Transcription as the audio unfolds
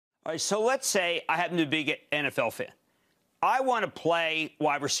All right, so let's say I happen to be a big NFL fan. I want to play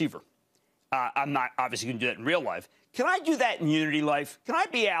wide receiver. I'm not obviously going to do that in real life. Can I do that in Unity Life? Can I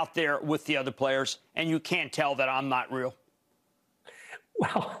be out there with the other players and you can't tell that I'm not real?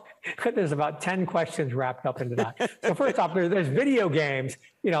 Well, there's about 10 questions wrapped up into that. So first off, there's video games,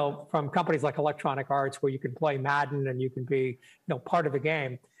 from companies like Electronic Arts where you can play Madden and you can be, part of the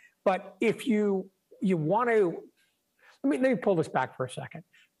game. But if you want to, let me pull this back for a second.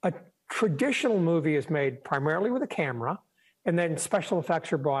 A traditional movie is made primarily with a camera, and then special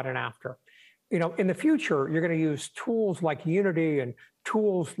effects are brought in after. In the future, you're going to use tools like Unity and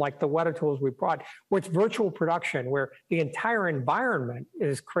tools like the Weta tools we brought, where it's virtual production, where the entire environment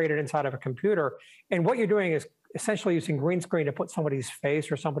is created inside of a computer. And what you're doing is essentially using green screen to put somebody's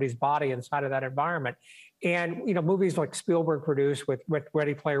face or somebody's body inside of that environment. And, movies like Spielberg produced with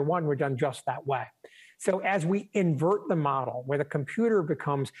Ready Player One were done just that way. So as we invert the model, where the computer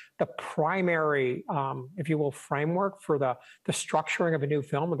becomes the primary, if you will, framework for the structuring of a new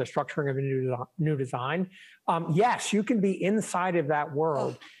film or the structuring of a new design, yes, you can be inside of that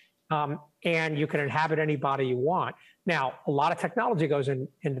world and you can inhabit any body you want. Now, a lot of technology goes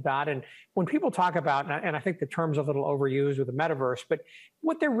into that. And when people talk about, and I think the term's a little overused with the metaverse, but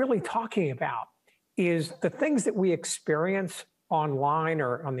what they're really talking about is the things that we experience online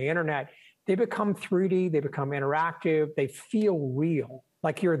or on the internet. They become 3D, they become interactive, they feel real,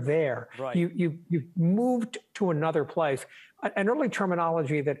 like you're there. Right. You've moved to another place. An early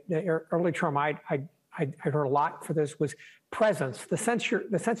terminology early term I heard a lot for this was presence, the sense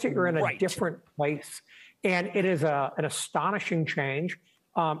that you're in a different place. And it is an astonishing change.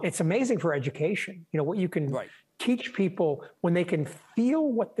 It's amazing for education, what you can teach people when they can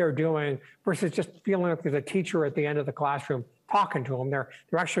feel what they're doing versus just feeling like there's a teacher at the end of the classroom talking to them. They're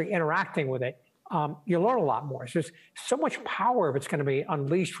actually interacting with it. You learn a lot more. So there's so much power that's going to be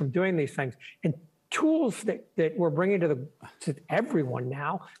unleashed from doing these things. And tools that we're bringing to everyone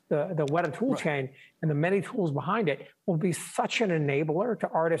now, the Weta tool chain and the many tools behind it will be such an enabler to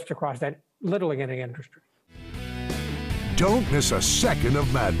artists across that literally any industry. Don't miss a second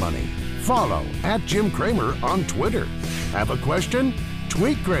of Mad Money. Follow @JimCramer on Twitter. Have a question?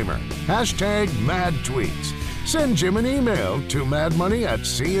 Tweet Kramer. #MadTweets. Send Jim an email to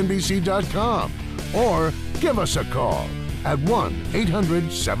madmoney@cnbc.com or give us a call at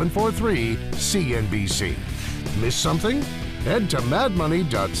 1-800-743-CNBC. Miss something? Head to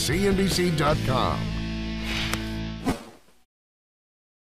madmoney.cnbc.com.